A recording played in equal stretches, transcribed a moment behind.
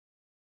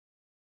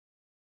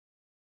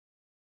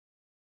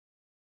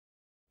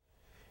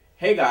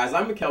Hey guys,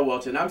 I'm Mikel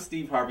Welch and I'm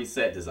Steve Harvey's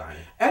set designer.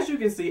 As you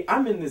can see,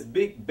 I'm in this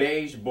big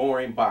beige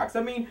boring box.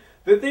 I mean,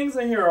 the things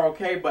in here are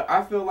okay, but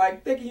I feel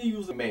like they can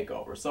use a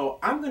makeover. So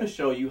I'm going to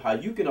show you how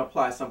you can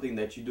apply something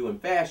that you do in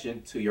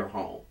fashion to your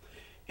home.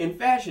 In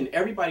fashion,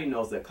 everybody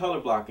knows that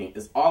color blocking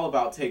is all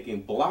about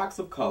taking blocks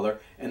of color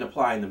and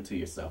applying them to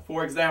yourself.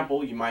 For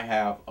example, you might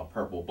have a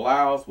purple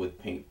blouse with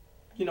pink,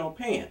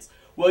 pants.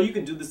 Well, you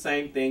can do the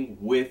same thing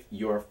with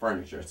your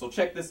furniture. So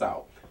check this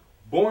out.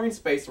 Boring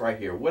space right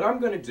here. What I'm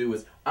going to do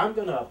is I'm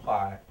going to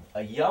apply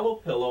a yellow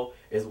pillow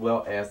as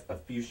well as a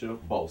fuchsia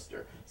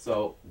bolster.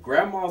 So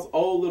grandma's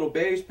old little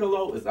beige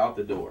pillow is out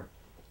the door.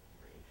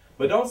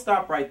 But don't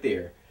stop right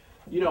there.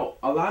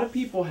 A lot of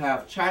people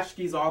have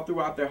tchotchkes all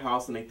throughout their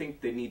house and they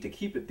think they need to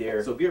keep it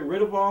there. So get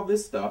rid of all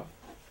this stuff.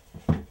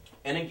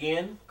 And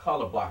again,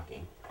 color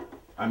blocking.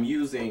 I'm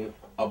using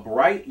a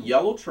bright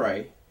yellow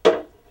tray.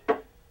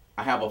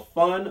 I have a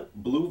fun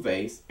blue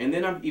vase. And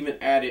then I've even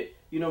added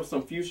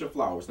some fuchsia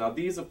flowers. Now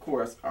these of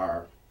course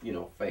are,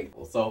 fake.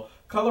 So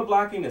color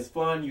blocking is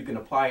fun. You can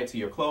apply it to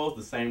your clothes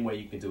the same way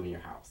you can do in your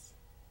house.